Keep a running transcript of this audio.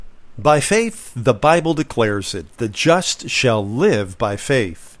By faith, the Bible declares it, the just shall live by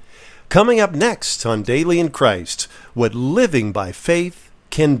faith. Coming up next on Daily in Christ, what living by faith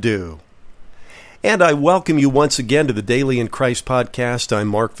can do. And I welcome you once again to the Daily in Christ podcast. I'm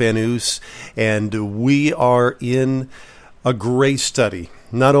Mark Van Oos, and we are in a grace study,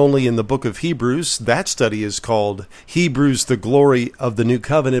 not only in the book of Hebrews. That study is called Hebrews, the Glory of the New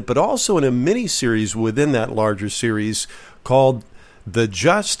Covenant, but also in a mini-series within that larger series called The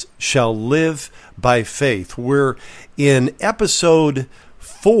Just Shall Live by Faith. We're in episode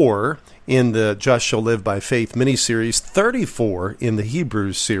 4 in the Just Shall Live by Faith mini-series, 34 in the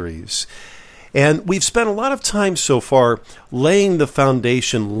Hebrews series. And we've spent a lot of time so far laying the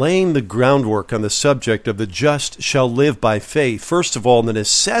foundation, laying the groundwork on the subject of the just shall live by faith. First of all, the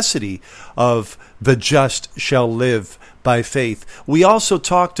necessity of the just shall live by faith. We also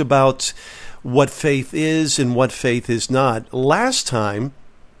talked about what faith is and what faith is not. Last time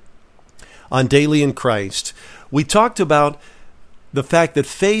on Daily in Christ, we talked about the fact that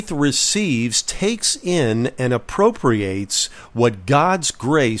faith receives, takes in, and appropriates what God's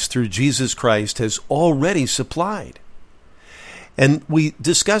grace through Jesus Christ has already supplied. And we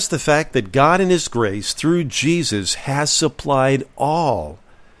discussed the fact that God in His grace through Jesus has supplied all.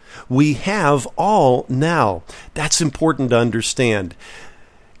 We have all now. That's important to understand.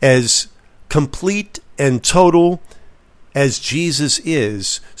 As complete and total as Jesus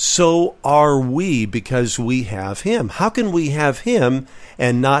is, so are we because we have Him. How can we have Him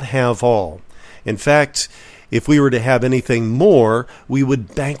and not have all? In fact, if we were to have anything more, we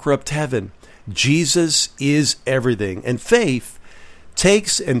would bankrupt heaven. Jesus is everything. And faith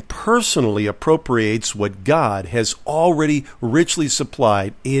takes and personally appropriates what God has already richly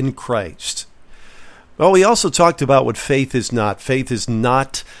supplied in Christ. Well, we also talked about what faith is not. Faith is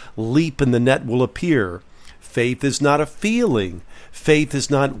not leap and the net will appear. Faith is not a feeling. Faith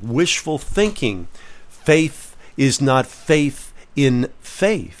is not wishful thinking. Faith is not faith in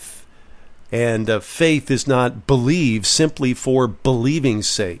faith. And faith is not believe simply for believing's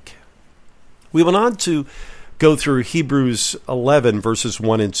sake. We went on to go through Hebrews 11, verses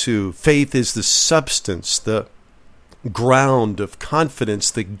 1 and 2. Faith is the substance, the ground of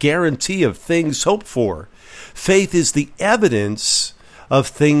confidence, the guarantee of things hoped for. Faith is the evidence of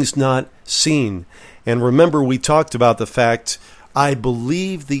things not seen. And remember, we talked about the fact, I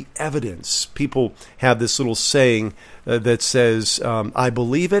believe the evidence. People have this little saying that says, I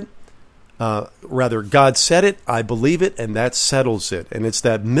believe it. God said it, I believe it, and that settles it. And it's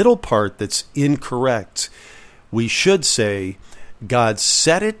that middle part that's incorrect. We should say, God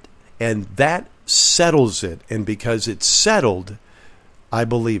said it, and that settles it. And because it's settled, I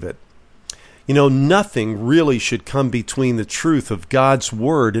believe it. You know, nothing really should come between the truth of God's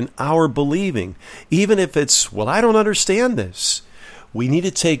word and our believing. Even if it's, well, I don't understand this. We need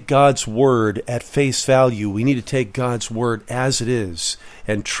to take God's word at face value. We need to take God's word as it is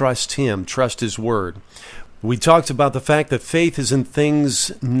and trust Him, trust His word. We talked about the fact that faith is in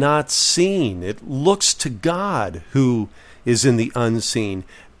things not seen. It looks to God who is in the unseen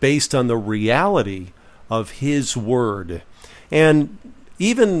based on the reality of His word. And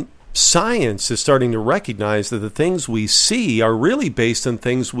even science is starting to recognize that the things we see are really based on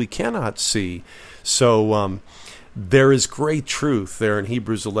things we cannot see. So there is great truth there in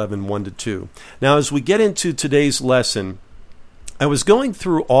Hebrews 11, 1-2. Now, as we get into today's lesson, I was going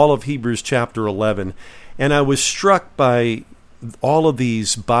through all of Hebrews chapter 11, and I was struck by all of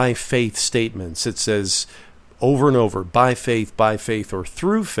these by faith statements. It says over and over, by faith, or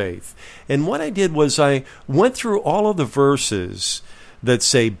through faith. And what I did was I went through all of the verses that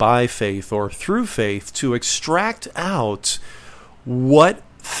say by faith or through faith to extract out what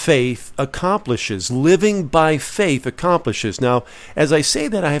faith accomplishes, living by faith accomplishes. Now, as I say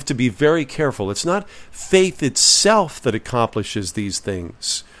that, I have to be very careful. It's not faith itself that accomplishes these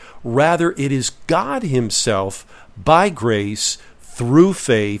things. Rather, it is God Himself, by grace, through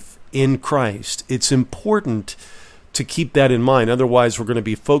faith in Christ. It's important to keep that in mind. Otherwise, we're going to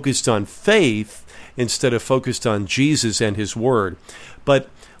be focused on faith instead of focused on Jesus and His Word. But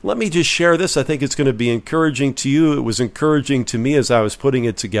let me just share this. I think it's going to be encouraging to you. It was encouraging to me as I was putting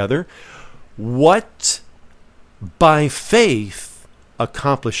it together. What by faith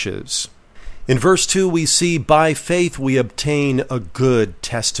accomplishes. In verse 2, we see by faith we obtain a good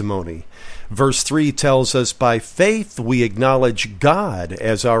testimony. Verse 3 tells us by faith we acknowledge God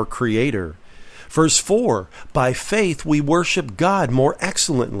as our Creator. Verse 4, by faith we worship God more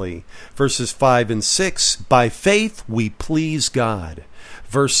excellently. Verses 5 and 6, by faith we please God.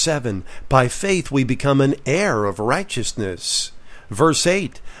 Verse 7, by faith we become an heir of righteousness. Verse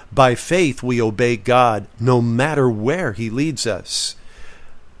 8, by faith we obey God no matter where He leads us.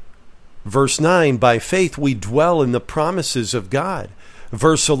 Verse 9, by faith we dwell in the promises of God.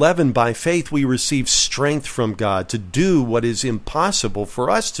 Verse 11, by faith we receive strength from God to do what is impossible for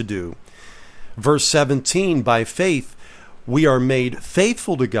us to do. Verse 17, by faith we are made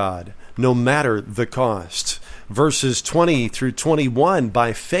faithful to God no matter the cost. Verses 20 through 21,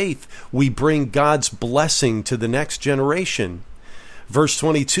 by faith we bring God's blessing to the next generation. Verse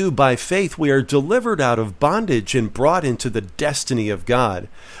 22, by faith we are delivered out of bondage and brought into the destiny of God.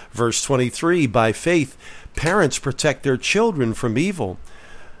 Verse 23, by faith parents protect their children from evil.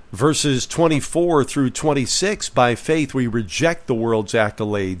 Verses 24 through 26, by faith we reject the world's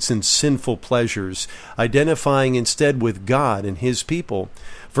accolades and sinful pleasures, identifying instead with God and His people.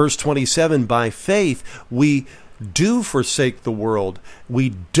 Verse 27, by faith we do forsake the world.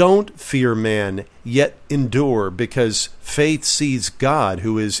 We don't fear man, yet endure, because faith sees God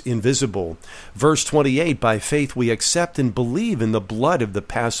who is invisible. Verse 28, by faith we accept and believe in the blood of the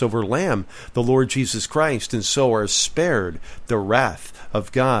Passover Lamb, the Lord Jesus Christ, and so are spared the wrath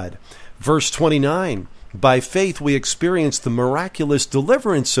of God. Verse 29, by faith we experience the miraculous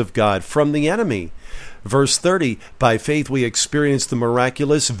deliverance of God from the enemy. Verse 30, by faith we experience the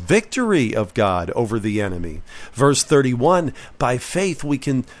miraculous victory of God over the enemy. Verse 31, by faith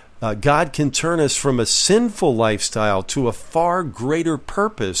God can turn us from a sinful lifestyle to a far greater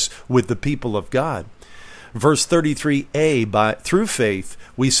purpose with the people of God. Verse 33a, through faith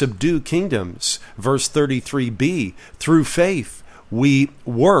we subdue kingdoms. Verse 33b, through faith we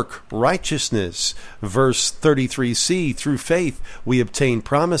work righteousness. Verse 33c, through faith we obtain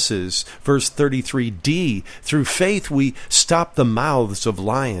promises. Verse 33d, through faith we stop the mouths of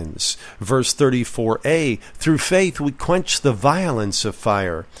lions. Verse 34a, through faith we quench the violence of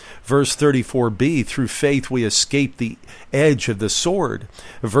fire. Verse 34b, through faith we escape the edge of the sword.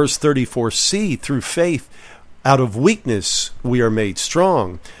 Verse 34c, through faith out of weakness we are made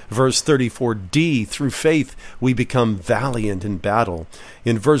strong. Verse 34d, through faith we become valiant in battle.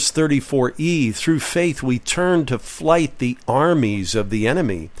 In verse 34e, through faith we turn to flight the armies of the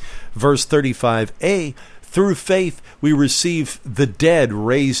enemy. Verse 35a, through faith we receive the dead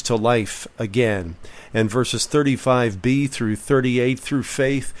raised to life again. And verses 35b through 38, through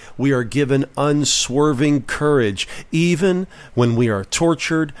faith we are given unswerving courage, even when we are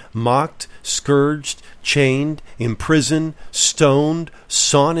tortured, mocked, scourged, chained, imprisoned, stoned,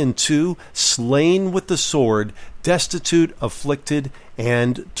 sawn in two, slain with the sword, destitute, afflicted,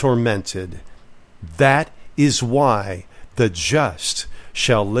 and tormented. That is why the just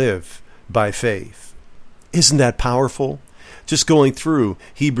shall live by faith. Isn't that powerful? Just going through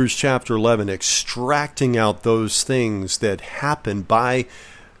Hebrews chapter 11, extracting out those things that happen by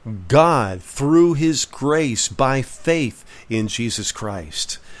God through His grace, by faith in Jesus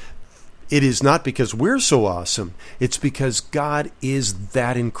Christ. It is not because we're so awesome. It's because God is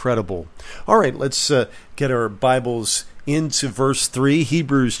that incredible. All right, let's get our Bibles into verse 3,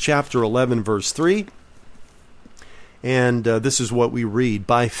 Hebrews chapter 11, verse 3. And this is what we read.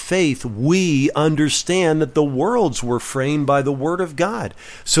 By faith we understand that the worlds were framed by the word of God,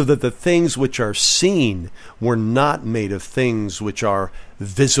 so that the things which are seen were not made of things which are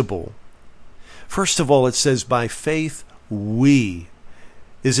visible. First of all, it says, by faith we.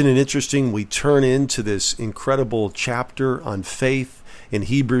 Isn't it interesting? We turn into this incredible chapter on faith in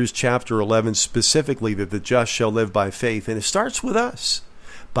Hebrews chapter 11, specifically that the just shall live by faith. And it starts with us.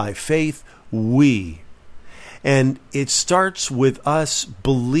 By faith we. And it starts with us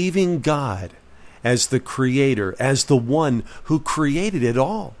believing God as the creator, as the one who created it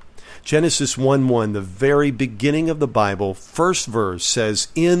all. Genesis 1:1, the very beginning of the Bible, first verse says,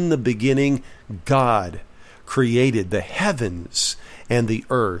 in the beginning God created the heavens and the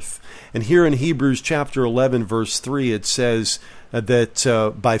earth. And here in Hebrews chapter 11, verse 3, it says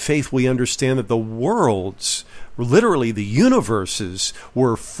that by faith we understand that the worlds, literally the universes,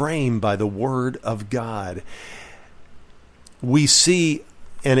 were framed by the word of God. We see,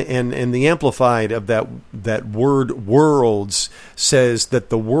 and the Amplified of that word worlds says that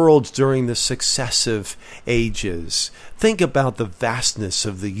the worlds during the successive ages. Think about the vastness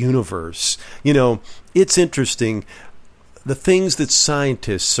of the universe. You know, it's interesting. The things that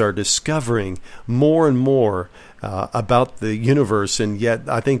scientists are discovering more and more about the universe, and yet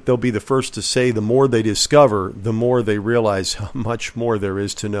I think they'll be the first to say the more they discover, the more they realize how much more there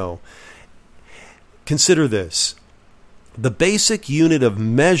is to know. Consider this. The basic unit of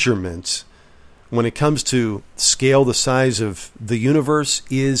measurement when it comes to scale the size of the universe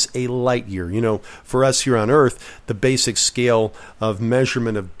is a light year. You know, for us here on Earth, the basic scale of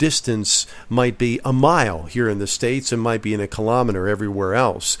measurement of distance might be a mile here in the States and might be in a kilometer everywhere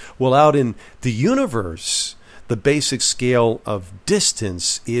else. Well, out in the universe, the basic scale of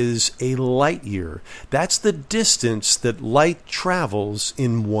distance is a light year. That's the distance that light travels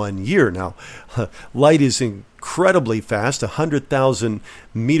in 1 year. Now, light is incredibly fast, 100,000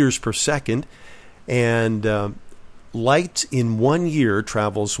 meters per second, and light in 1 year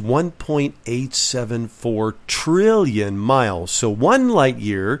travels 1.874 trillion miles. So 1 light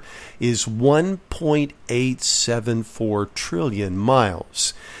year is 1.874 trillion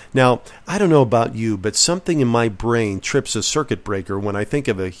miles. Now, I don't know about you, but something in my brain trips a circuit breaker when I think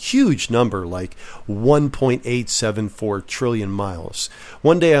of a huge number like 1.874 trillion miles.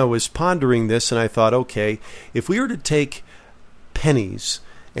 One day I was pondering this and I thought, okay, if we were to take pennies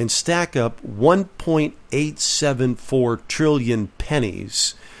and stack up 1.874 trillion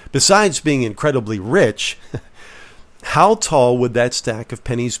pennies, besides being incredibly rich, how tall would that stack of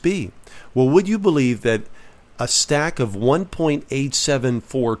pennies be? Well, would you believe that a stack of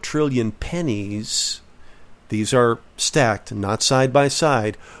 1.874 trillion pennies, these are stacked, not side by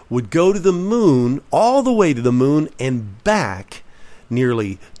side, would go to the moon, all the way to the moon and back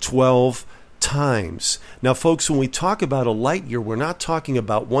nearly 12 times. Now, folks, when we talk about a light year, we're not talking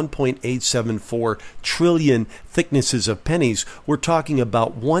about 1.874 trillion thicknesses of pennies. We're talking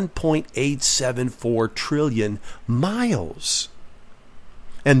about 1.874 trillion miles.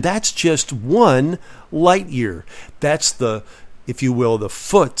 And that's just 1 light year. That's the, if you will, the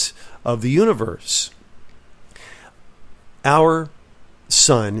foot of the universe. Our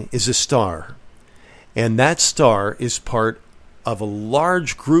sun is a star, and that star is part of a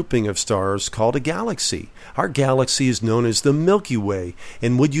large grouping of stars called a galaxy. Our galaxy is known as the Milky Way.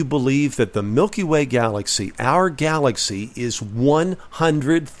 And would you believe that the Milky Way galaxy, our galaxy, is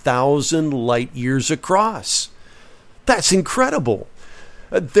 100,000 light years across? That's incredible.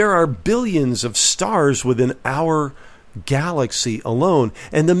 There are billions of stars within our galaxy alone,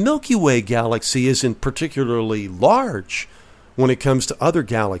 and the Milky Way galaxy isn't particularly large when it comes to other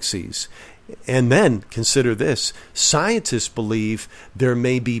galaxies. And then consider this, scientists believe there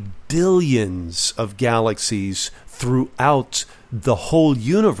may be billions of galaxies throughout the whole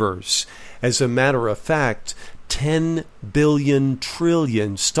universe. As a matter of fact, 10 billion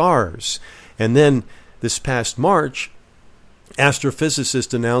trillion stars. And then this past March,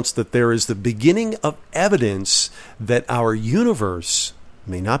 astrophysicists announced that there is the beginning of evidence that our universe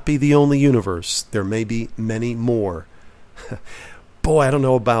may not be the only universe. There may be many more. Boy, I don't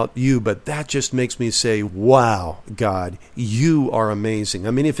know about you, but that just makes me say, wow, God, you are amazing.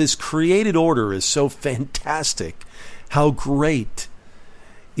 I mean, if His created order is so fantastic, how great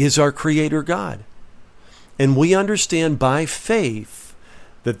is our Creator God? And we understand by faith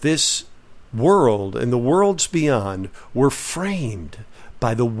that this world and the worlds beyond were framed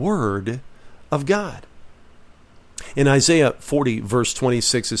by the Word of God. In Isaiah 40, verse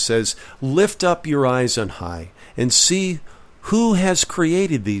 26, it says, "Lift up your eyes on high and see who has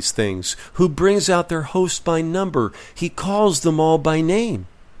created these things, who brings out their host by number. He calls them all by name.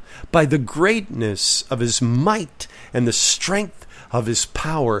 By the greatness of His might and the strength of His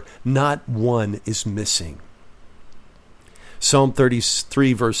power, not one is missing." Psalm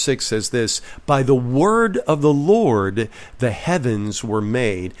 33 verse 6 says this, "By the word of the Lord the heavens were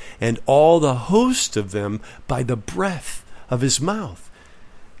made, and all the host of them by the breath of His mouth."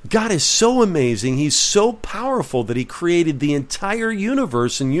 God is so amazing. He's so powerful that He created the entire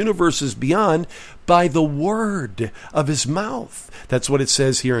universe and universes beyond by the word of His mouth. That's what it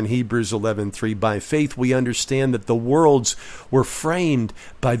says here in Hebrews 11:3. By faith we understand that the worlds were framed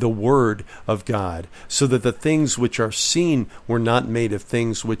by the word of God, so that the things which are seen were not made of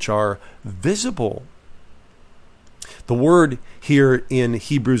things which are visible. The word here in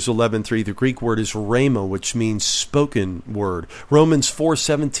Hebrews 11:3, the Greek word is rhema, which means spoken word. Romans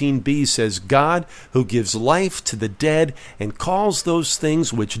 4:17b says, "God who gives life to the dead and calls those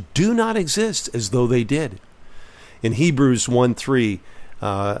things which do not exist as though they did." In Hebrews 1:3,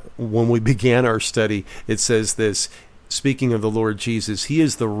 when we began our study, it says this, speaking of the Lord Jesus, "He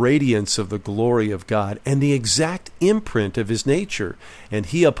is the radiance of the glory of God and the exact imprint of His nature, and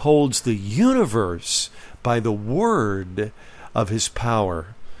He upholds the universe by the word of His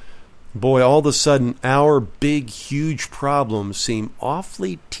power." Boy, all of a sudden, our big, huge problems seem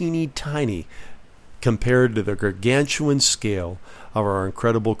awfully teeny tiny compared to the gargantuan scale of our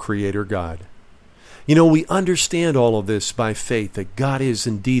incredible Creator God. You know, we understand all of this by faith, that God is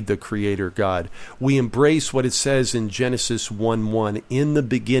indeed the Creator God. We embrace what it says in Genesis 1:1, "In the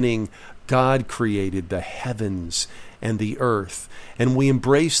beginning, God created the heavens and the earth." And we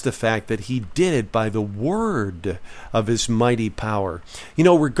embrace the fact that He did it by the word of His mighty power. You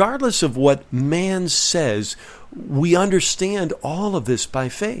know, regardless of what man says, we understand all of this by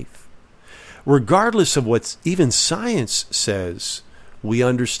faith. regardless of what even science says, we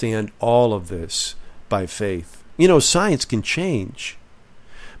understand all of this by faith. You know, science can change,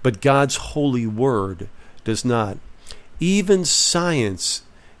 but God's holy word does not. Even science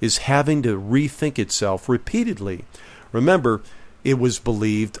is having to rethink itself repeatedly. Remember, it was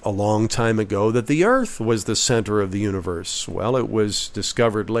believed a long time ago that the earth was the center of the universe. Well, it was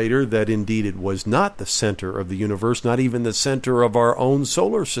discovered later that indeed it was not the center of the universe, not even the center of our own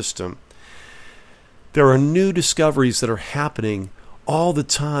solar system. There are new discoveries that are happening all the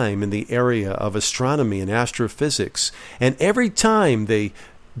time in the area of astronomy and astrophysics. And every time they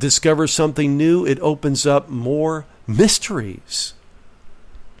discover something new, it opens up more mysteries.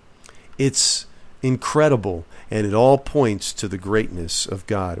 It's incredible, and it all points to the greatness of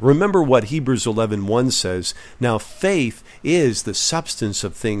God. Remember what Hebrews 11:1 says, "Now faith is the substance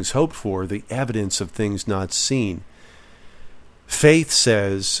of things hoped for, the evidence of things not seen." Faith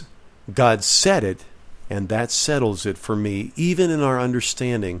says, God said it, and that settles it for me, even in our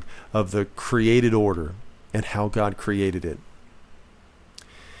understanding of the created order and how God created it.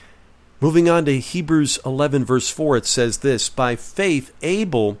 Moving on to Hebrews 11, verse 4, it says this, "By faith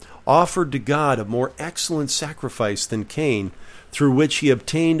Abel offered to God a more excellent sacrifice than Cain, through which he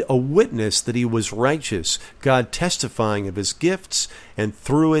obtained a witness that he was righteous, God testifying of his gifts, and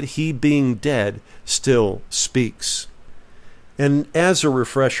through it he, being dead, still speaks." And as a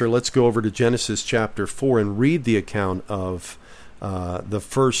refresher, let's go over to Genesis chapter 4 and read the account of the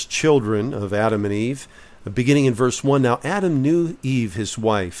first children of Adam and Eve. Beginning in verse 1, "Now Adam knew Eve his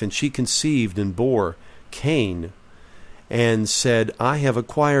wife, and she conceived and bore Cain, and said, I have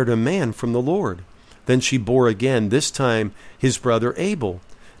acquired a man from the Lord. Then she bore again, this time his brother Abel.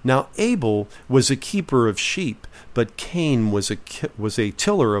 Now Abel was a keeper of sheep, but Cain was a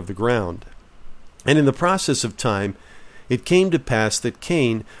tiller of the ground. And in the process of time it came to pass that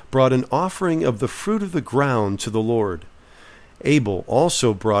Cain brought an offering of the fruit of the ground to the Lord. Abel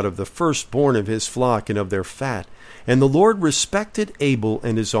also brought of the firstborn of his flock and of their fat. And the Lord respected Abel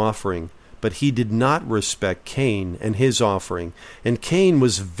and his offering, but he did not respect Cain and his offering. And Cain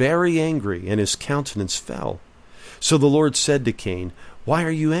was very angry, and his countenance fell. So the Lord said to Cain, Why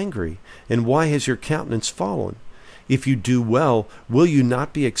are you angry? And why has your countenance fallen? If you do well, will you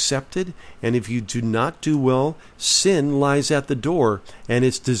not be accepted? And if you do not do well, sin lies at the door, and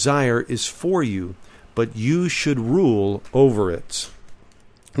its desire is for you, but you should rule over it.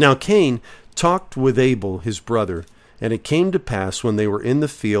 Now Cain talked with Abel his brother, and it came to pass when they were in the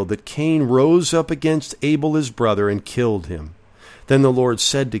field that Cain rose up against Abel his brother and killed him. Then the Lord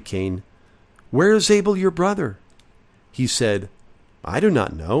said to Cain, Where is Abel your brother? He said, I do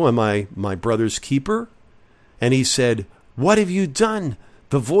not know. Am I my brother's keeper? And he said, What have you done?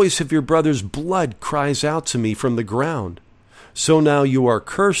 The voice of your brother's blood cries out to me from the ground. So now you are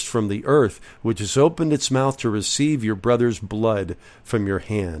cursed from the earth, which has opened its mouth to receive your brother's blood from your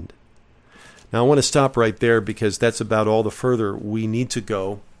hand. Now I want to stop right there because that's about all the further we need to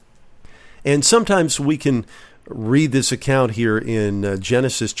go. And sometimes we can read this account here in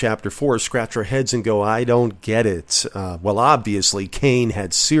Genesis chapter 4, scratch our heads and go, I don't get it. Well, obviously, Cain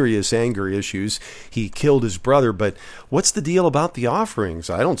had serious anger issues. He killed his brother, but what's the deal about the offerings?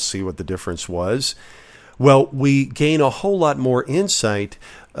 I don't see what the difference was. Well, we gain a whole lot more insight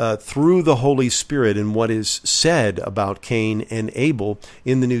through the Holy Spirit in what is said about Cain and Abel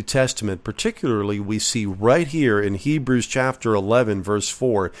in the New Testament. Particularly, we see right here in Hebrews chapter 11, verse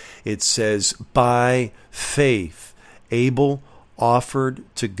 4, it says, By faith, Abel offered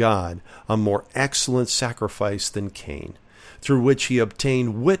to God a more excellent sacrifice than Cain, through which he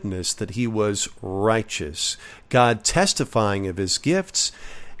obtained witness that he was righteous, God testifying of his gifts,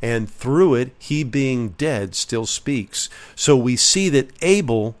 and through it, he being dead still speaks. So we see that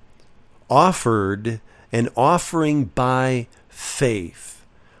Abel offered an offering by faith.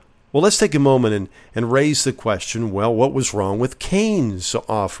 Well, let's take a moment and raise the question, well, what was wrong with Cain's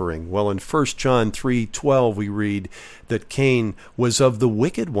offering? Well, in 1 John 3:12, we read that Cain was of the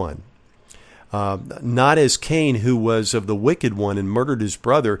wicked one. Not as Cain, who was of the wicked one and murdered his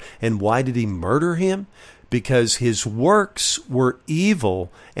brother. And why did he murder him? Because his works were evil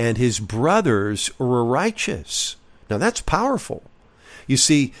and his brothers were righteous. Now that's powerful. You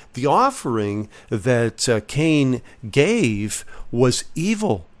see, the offering that Cain gave was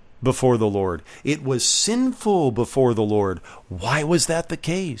evil before the Lord. It was sinful before the Lord. Why was that the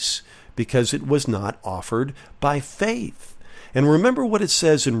case? Because it was not offered by faith. And remember what it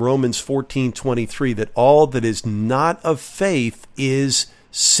says in Romans 14:23, that all that is not of faith is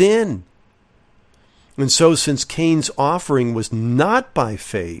sin. And so since Cain's offering was not by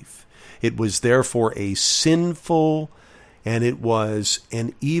faith, it was therefore a sinful and it was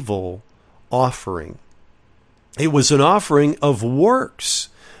an evil offering. It was an offering of works,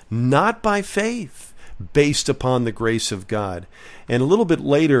 not by faith, based upon the grace of God. And a little bit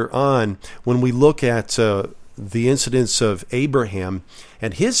later on, when we look at the incidents of Abraham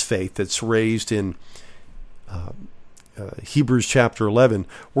and his faith that's raised in Hebrews chapter 11,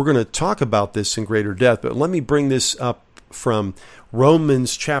 we're going to talk about this in greater depth. But let me bring this up from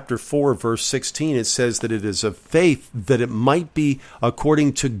Romans chapter 4, verse 16. It says that it is of faith, that it might be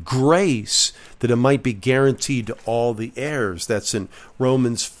according to grace, that it might be guaranteed to all the heirs. That's in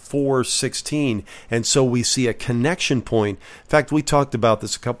Romans 4:16. And so we see a connection point. In fact, we talked about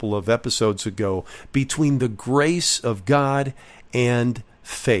this a couple of episodes ago, between the grace of God and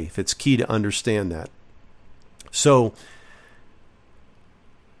faith. It's key to understand that. So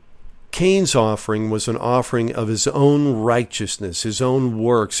Cain's offering was an offering of his own righteousness, his own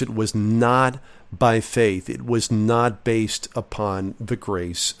works. It was not by faith. It was not based upon the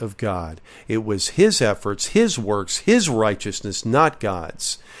grace of God. It was his efforts, his works, his righteousness, not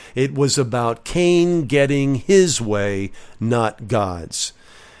God's. It was about Cain getting his way, not God's.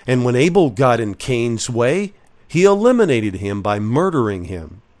 And when Abel got in Cain's way, he eliminated him by murdering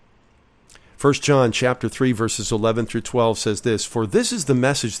him. 1 John chapter 3, verses 11 through 12 says this, "For this is the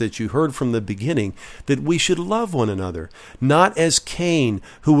message that you heard from the beginning, that we should love one another, not as Cain,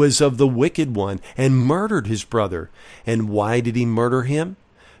 who was of the wicked one, and murdered his brother." And why did he murder him?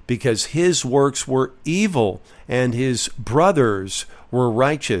 Because his works were evil, and his brothers were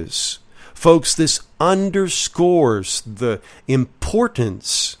righteous. Folks, this underscores the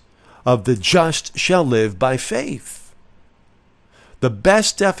importance of the just shall live by faith. The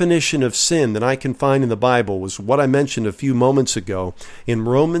best definition of sin that I can find in the Bible was what I mentioned a few moments ago in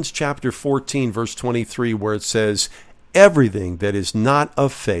Romans chapter 14, verse 23, where it says, "Everything that is not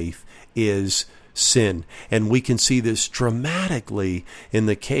of faith is sin." And we can see this dramatically in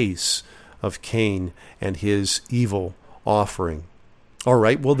the case of Cain and his evil offering. All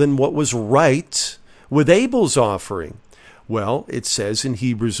right, well then what was right with Abel's offering? Well, it says in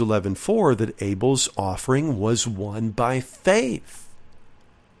Hebrews 11:4 that Abel's offering was won by faith.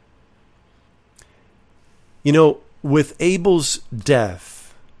 You know, with Abel's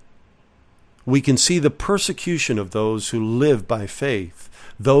death, we can see the persecution of those who live by faith,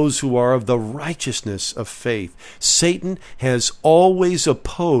 those who are of the righteousness of faith. Satan has always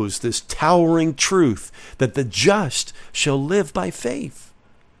opposed this towering truth that the just shall live by faith.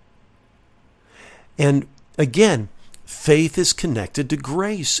 And again, faith is connected to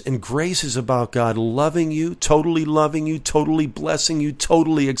grace, and grace is about God loving you, totally blessing you,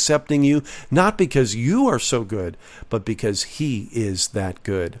 totally accepting you, not because you are so good, but because He is that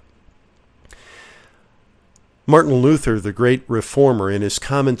good. Martin Luther, the great reformer, in his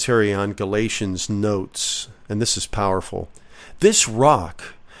commentary on Galatians notes, and this is powerful, this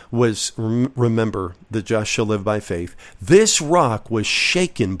rock was, remember, the just shall live by faith. This rock was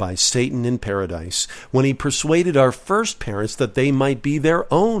shaken by Satan in paradise when he persuaded our first parents that they might be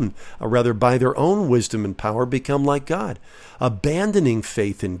their own, or rather by their own wisdom and power become like God, abandoning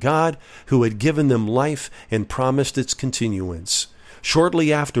faith in God who had given them life and promised its continuance.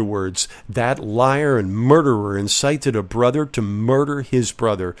 Shortly afterwards, that liar and murderer incited a brother to murder his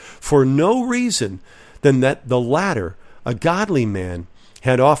brother for no reason than that the latter, a godly man,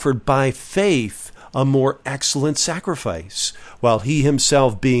 had offered by faith a more excellent sacrifice, while he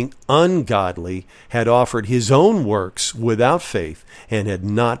himself, being ungodly, had offered his own works without faith and had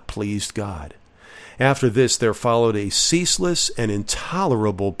not pleased God. After this, there followed a ceaseless and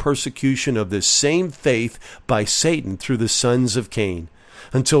intolerable persecution of this same faith by Satan through the sons of Cain,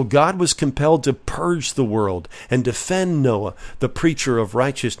 until God was compelled to purge the world and defend Noah, the preacher of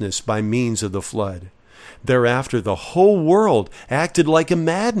righteousness, by means of the flood. Thereafter, the whole world acted like a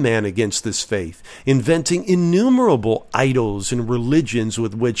madman against this faith, inventing innumerable idols and religions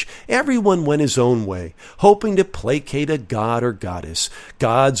with which everyone went his own way, hoping to placate a god or goddess,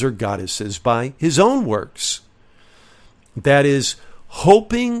 gods or goddesses, by his own works. That is,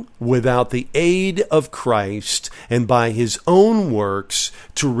 hoping without the aid of Christ and by his own works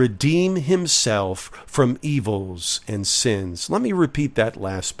to redeem himself from evils and sins. Let me repeat that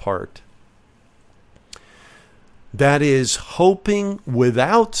last part. That is, hoping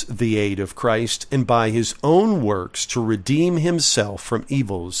without the aid of Christ and by his own works to redeem himself from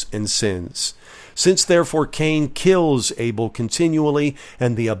evils and sins. Since therefore Cain kills Abel continually,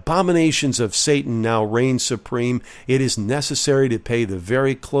 and the abominations of Satan now reign supreme, it is necessary to pay the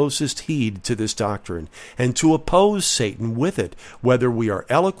very closest heed to this doctrine, and to oppose Satan with it, whether we are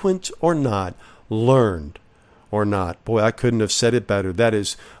eloquent or not, learned or not. Boy, I couldn't have said it better. That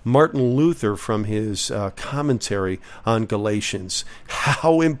is Martin Luther from his commentary on Galatians.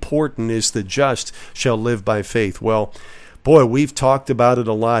 How important is the just shall live by faith? Well, boy, we've talked about it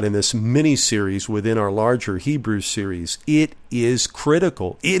a lot in this mini-series within our larger Hebrews series. It is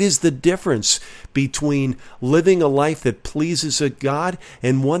critical. It is the difference between living a life that pleases a God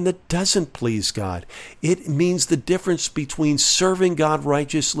and one that doesn't please God. It means the difference between serving God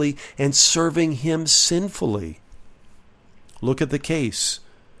righteously and serving Him sinfully. Look at the case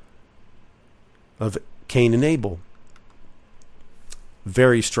of Cain and Abel.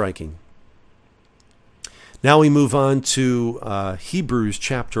 Very striking. Now we move on to Hebrews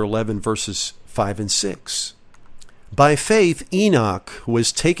chapter 11, verses 5 and 6. By faith Enoch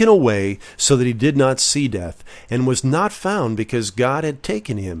was taken away so that he did not see death, and was not found because God had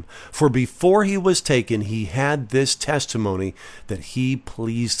taken him. For before he was taken, he had this testimony that he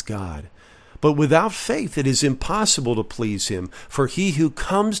pleased God. But without faith it is impossible to please him. For he who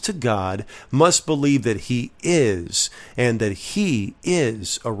comes to God must believe that he is, and that he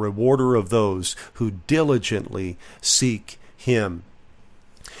is a rewarder of those who diligently seek him.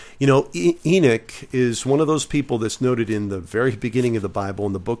 You know, Enoch is one of those people that's noted in the very beginning of the Bible,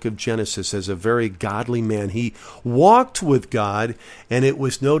 in the book of Genesis, as a very godly man. He walked with God, and it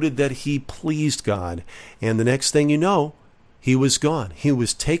was noted that he pleased God. And the next thing you know, he was gone. He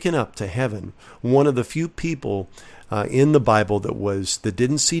was taken up to heaven. One of the few people in the Bible that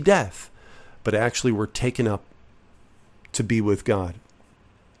didn't see death, but actually were taken up to be with God.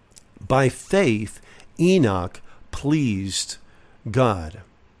 By faith, Enoch pleased God.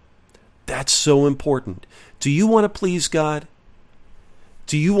 That's so important. Do you want to please God?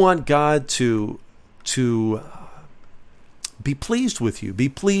 Do you want God to be pleased with you? Be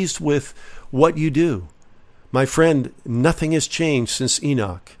pleased with what you do? My friend, nothing has changed since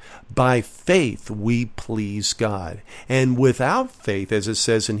Enoch. By faith we please God. And without faith, as it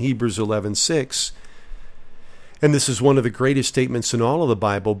says in Hebrews 11:6, and this is one of the greatest statements in all of the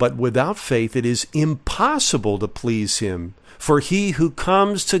Bible, but without faith it is impossible to please him. For he who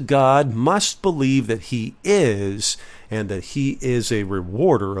comes to God must believe that he is, and that he is a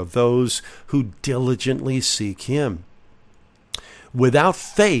rewarder of those who diligently seek him. Without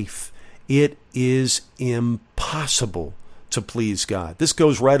faith, it is impossible to please God. This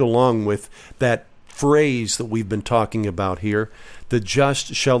goes right along with that phrase that we've been talking about here. The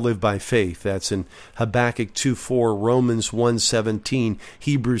just shall live by faith. That's in Habakkuk 2:4, Romans 1:17,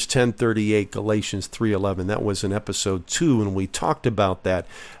 Hebrews 10:38, Galatians 3:11. That was in episode 2, and we talked about that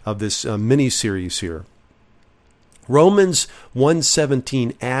of this mini-series here. Romans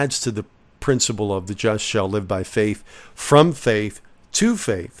 1:17 adds to the principle of the just shall live by faith, from faith to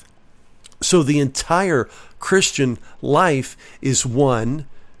faith. So the entire Christian life is one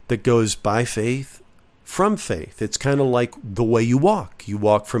that goes by faith, from faith. It's kind of like the way you walk. You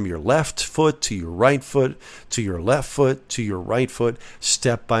walk from your left foot to your right foot, to your left foot to your right foot,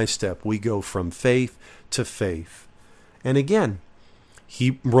 step by step. We go from faith to faith. And again,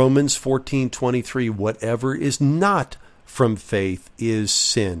 Romans 14:23, whatever is not from faith is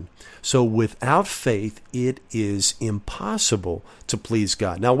sin. So without faith, it is impossible to please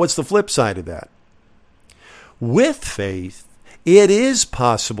God. Now, what's the flip side of that? With faith, it is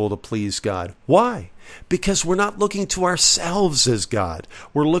possible to please God. Why? Because we're not looking to ourselves as God.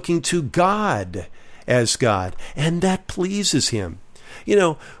 We're looking to God as God, and that pleases him. You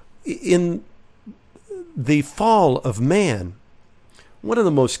know, in the fall of man, one of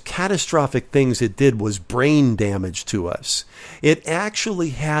the most catastrophic things it did was brain damage to us. It actually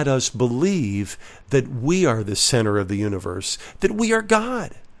had us believe that we are the center of the universe, that we are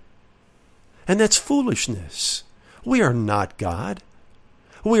God. And that's foolishness. We are not God.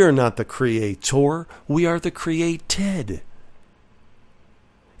 We are not the creator. We are the created.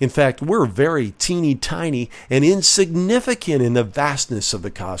 In fact, we're very teeny tiny and insignificant in the vastness of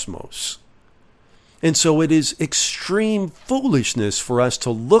the cosmos. And so it is extreme foolishness for us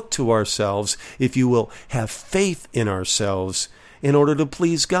to look to ourselves, if you will, have faith in ourselves in order to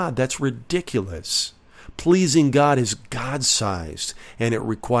please God. That's ridiculous. Pleasing God is God-sized, and it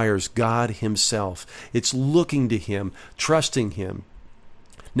requires God himself. It's looking to him, trusting him.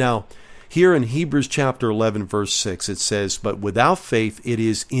 Now, here in Hebrews chapter 11, verse 6, it says, but without faith it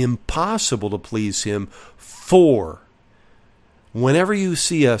is impossible to please him, for whenever you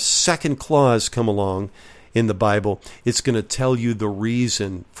see a second clause come along in the Bible, it's going to tell you the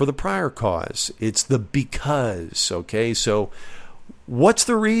reason for the prior cause. It's the because, okay? So what's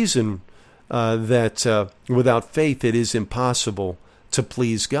the reason that without faith it is impossible to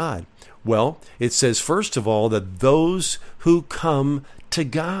please God? Well, it says, first of all, that those who come to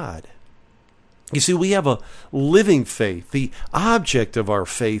God. You see, we have a living faith. The object of our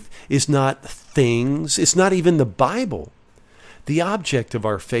faith is not things. It's not even the Bible. The object of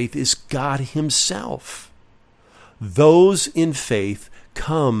our faith is God Himself. Those in faith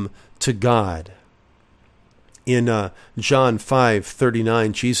come to God. In John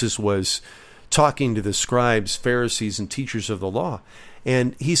 5:39, Jesus was talking to the scribes, Pharisees, and teachers of the law.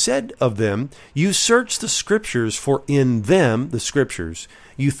 And He said of them, "You search the Scriptures, for in them," the Scriptures,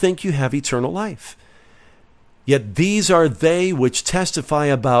 "you think you have eternal life. Yet these are they which testify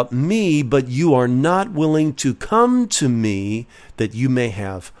about me, but you are not willing to come to me that you may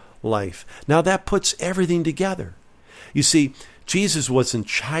have life." Now that puts everything together. You see, Jesus wasn't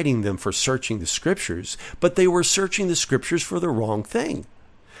chiding them for searching the Scriptures, but they were searching the Scriptures for the wrong thing.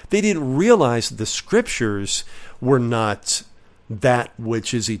 They didn't realize that the Scriptures were not that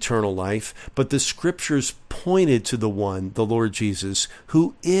which is eternal life, but the Scriptures pointed to the one, the Lord Jesus,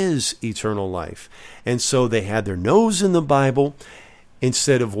 who is eternal life. And so they had their nose in the Bible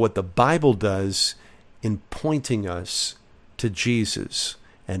instead of what the Bible does in pointing us to Jesus.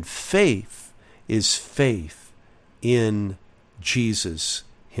 And faith is faith in Jesus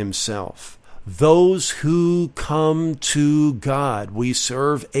Himself. Those who come to God, we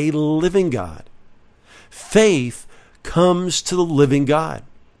serve a living God. Faith comes to the living God.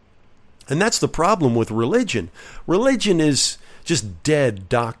 And that's the problem with religion. Religion is just dead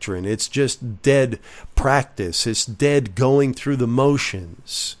doctrine. It's just dead practice. It's dead going through the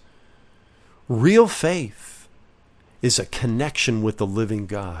motions. Real faith is a connection with the living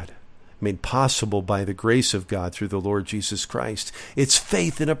God, made possible by the grace of God through the Lord Jesus Christ. It's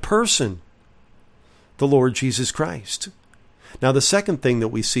faith in a person, the Lord Jesus Christ. Now, the second thing that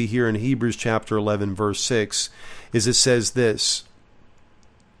we see here in Hebrews chapter 11, verse 6, is it says this,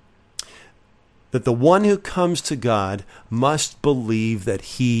 that the one who comes to God must believe that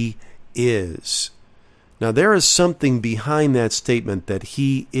He is. Now, there is something behind that statement, that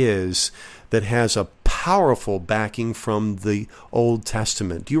He is, that has a powerful backing from the Old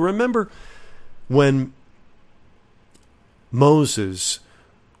Testament. Do you remember when Moses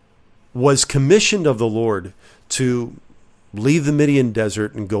was commissioned of the Lord to leave the Midian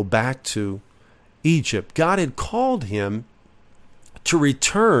desert and go back to Egypt? God had called him to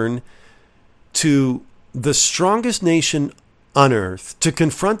return to the strongest nation on earth, to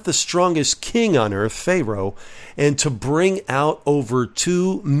confront the strongest king on earth, Pharaoh, and to bring out over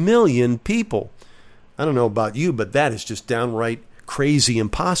 2 million people. I don't know about you, but that is just downright crazy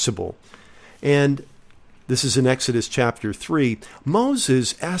impossible. And this is in Exodus chapter 3.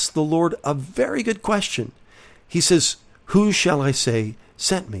 Moses asked the Lord a very good question. He says, "Who shall I say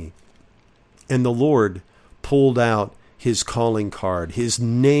sent me?" And the Lord pulled out His calling card, His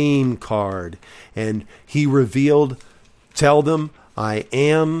name card, and He revealed, "Tell them, I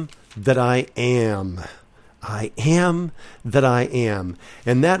am that I am. I am that I am."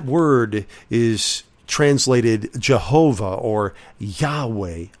 And that word is translated Jehovah or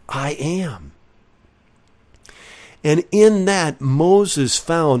Yahweh, I am. And in that, Moses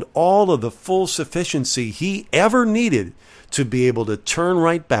found all of the full sufficiency he ever needed to be able to turn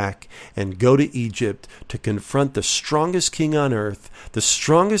right back and go to Egypt to confront the strongest king on earth, the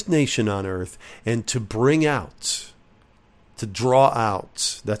strongest nation on earth, and to bring out, to draw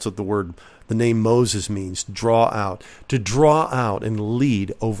out. That's what the name Moses means, draw out. To draw out and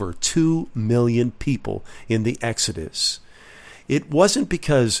lead over 2 million people in the Exodus. It wasn't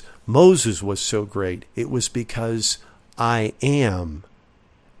because Moses was so great. It was because I am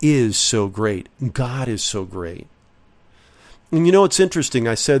is so great. God is so great. And you know, it's interesting.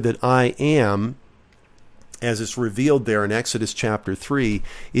 I said that I am, as it's revealed there in Exodus chapter 3,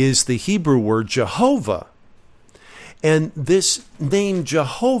 is the Hebrew word Jehovah. And this name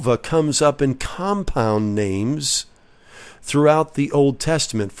Jehovah comes up in compound names throughout the Old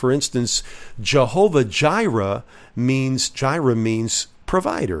Testament. For instance, Jehovah Jireh means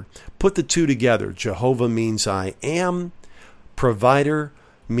provider. Put the two together. Jehovah means I am. Provider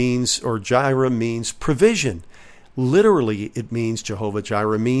means, or Jireh means provision. Literally, it means, Jehovah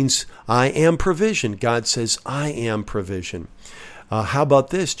Jireh means I am provision. God says, I am provision. How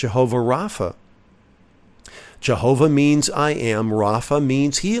about this? Jehovah Rapha. Jehovah means I am. Rapha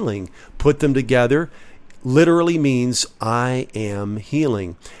means healing. Put them together, literally means I am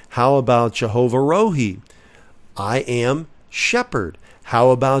healing. How about Jehovah Rohi? I am shepherd. How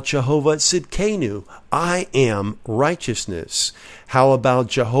about Jehovah Tzidkenu? I am righteousness. How about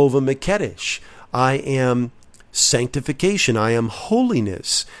Jehovah Mekadesh? I am sanctification. I am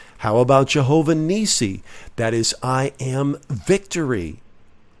holiness. How about Jehovah Nisi? That is, I am victory.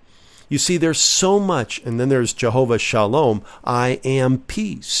 You see, there's so much. And then there's Jehovah Shalom. I am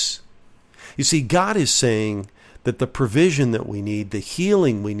peace. You see, God is saying that the provision that we need, the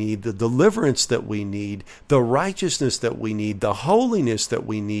healing we need, the deliverance that we need, the righteousness that we need, the holiness that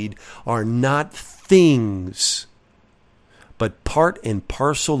we need are not things, but part and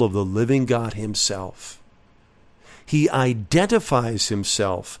parcel of the living God himself. He identifies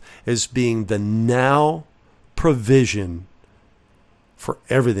himself as being the now provision for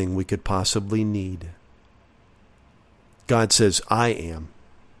everything we could possibly need. God says, I am.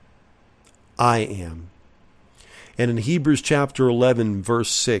 I am. And in Hebrews chapter 11, verse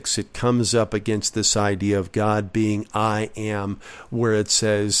 6, it comes up against this idea of God being I am, where it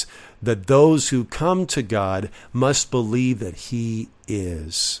says that those who come to God must believe that he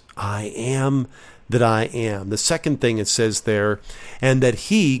is. I am that I am. The second thing it says there, and that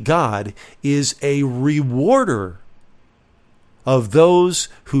he, God, is a rewarder of those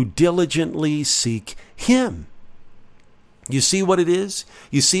who diligently seek him. You see what it is?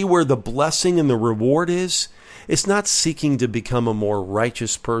 You see where the blessing and the reward is? It's not seeking to become a more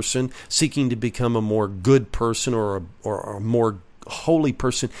righteous person, seeking to become a more good person or a more holy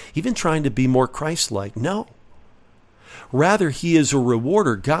person, even trying to be more Christ-like. No. Rather, he is a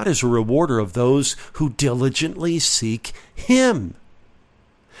rewarder. God is a rewarder of those who diligently seek him.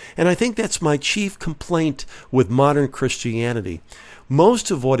 And I think that's my chief complaint with modern Christianity.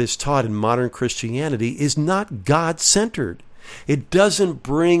 Most of what is taught in modern Christianity is not God-centered. It doesn't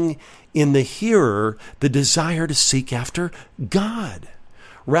bring in the hearer the desire to seek after God.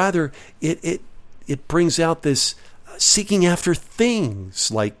 Rather, it brings out this seeking after things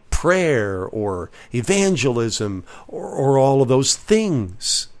like prayer or evangelism or all of those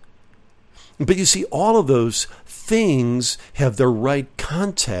things. But you see, all of those things have the right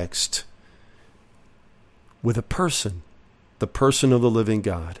context with a person, the person of the living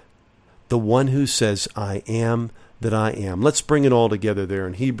God, the one who says, I am that I am. Let's bring it all together there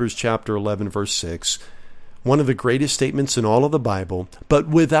in Hebrews chapter 11, verse 6. One of the greatest statements in all of the Bible. But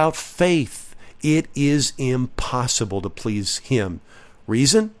without faith, it is impossible to please him.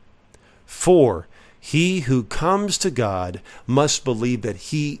 Reason? For he who comes to God must believe that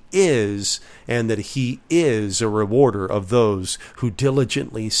he is, and that he is a rewarder of those who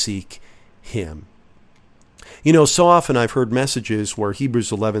diligently seek him. You know, so often I've heard messages where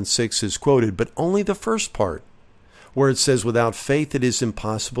Hebrews 11:6 is quoted, but only the first part, where it says, without faith it is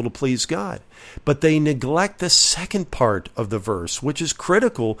impossible to please God. But they neglect the second part of the verse, which is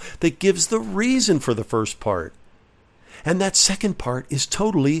critical, that gives the reason for the first part. And that second part is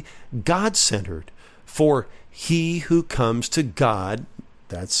totally God-centered. For he who comes to God,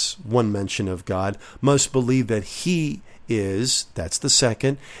 that's one mention of God, must believe that he is, that's the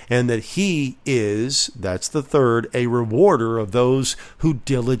second, and that he is, that's the third, a rewarder of those who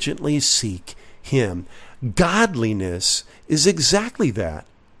diligently seek him. Godliness is exactly that.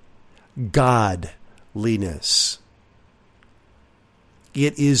 Godliness.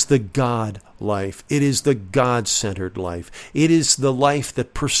 It is the God life. It is the God-centered life. It is the life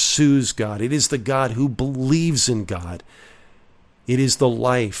that pursues God. It is the God who believes in God. It is the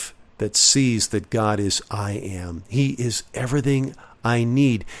life that sees that God is I am. He is everything I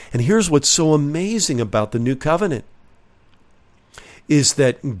need. And here's what's so amazing about the new covenant, is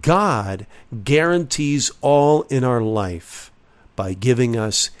that God guarantees all in our life by giving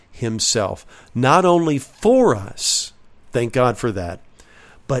us himself. Not only for us, thank God for that,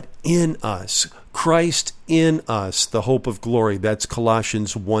 but in us. Christ in us, the hope of glory. That's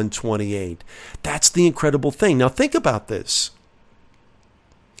Colossians 1:28. That's the incredible thing. Now think about this.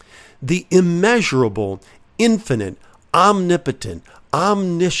 The immeasurable, infinite, omnipotent,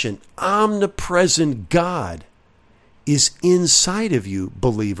 omniscient, omnipresent God is inside of you,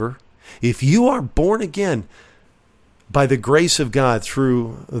 believer. If you are born again by the grace of God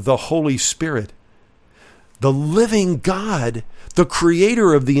through the Holy Spirit, the living God, the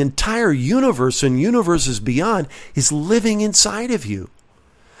creator of the entire universe and universes beyond, is living inside of you.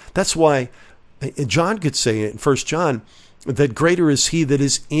 That's why John could say in 1 John that greater is he that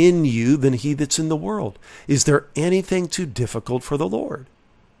is in you than he that's in the world. Is there anything too difficult for the Lord?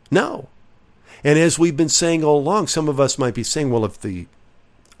 No. And as we've been saying all along, some of us might be saying, well, if the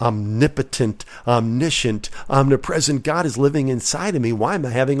omnipotent, omniscient, omnipresent God is living inside of me, why am I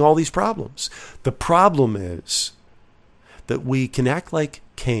having all these problems? The problem is that we can act like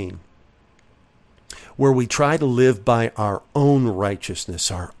Cain, where we try to live by our own righteousness,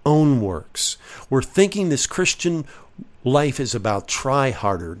 our own works. We're thinking this Christian life is about try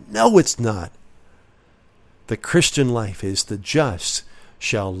harder. No, it's not. The Christian life is the just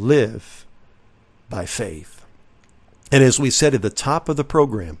shall live by faith. And as we said at the top of the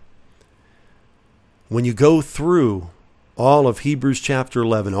program, when you go through all of Hebrews chapter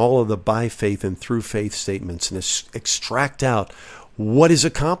 11, all of the by faith and through faith statements, and extract out what is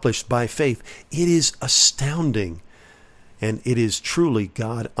accomplished by faith. It is astounding, and it is truly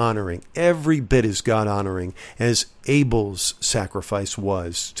God-honoring. Every bit is God-honoring, as Abel's sacrifice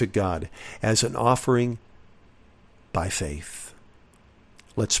was to God, as an offering by faith.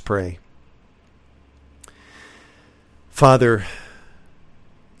 Let's pray. Father,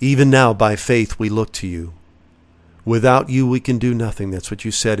 even now by faith we look to you. Without you we can do nothing. That's what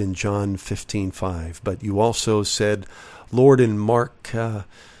you said in John 15:5. But you also said, Lord, in Mark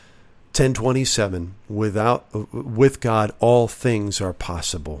 10:27, with God all things are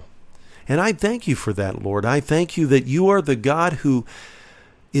possible. And I thank you for that, Lord. I thank you that you are the God who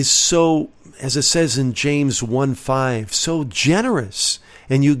is so, as it says in James 1:5, so generous,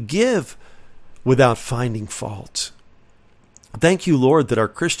 and you give without finding fault. Thank you, Lord, that our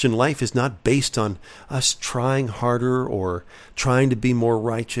Christian life is not based on us trying harder or trying to be more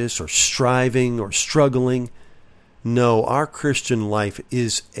righteous or striving or struggling. No, our Christian life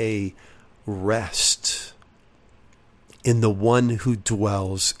is a rest in the one who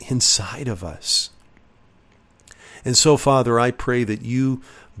dwells inside of us. And so, Father, I pray that you,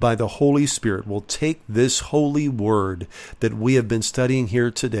 by the Holy Spirit, will take this holy word that we have been studying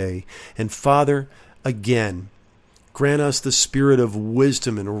here today, and Father, again, grant us the spirit of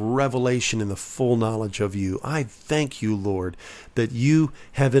wisdom and revelation in the full knowledge of you. I thank you, Lord, that you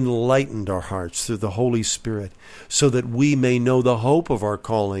have enlightened our hearts through the Holy Spirit, so that we may know the hope of our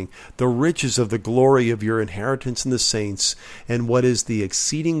calling, the riches of the glory of your inheritance in the saints, and what is the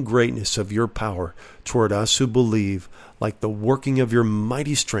exceeding greatness of your power toward us who believe, like the working of your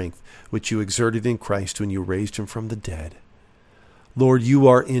mighty strength, which you exerted in Christ when you raised him from the dead. Lord, you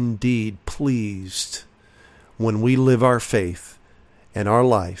are indeed pleased when we live our faith and our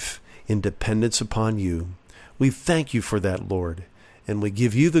life in dependence upon you. We thank you for that, Lord, and we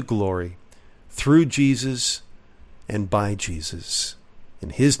give you the glory through Jesus and by Jesus.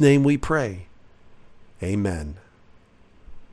 In his name we pray. Amen.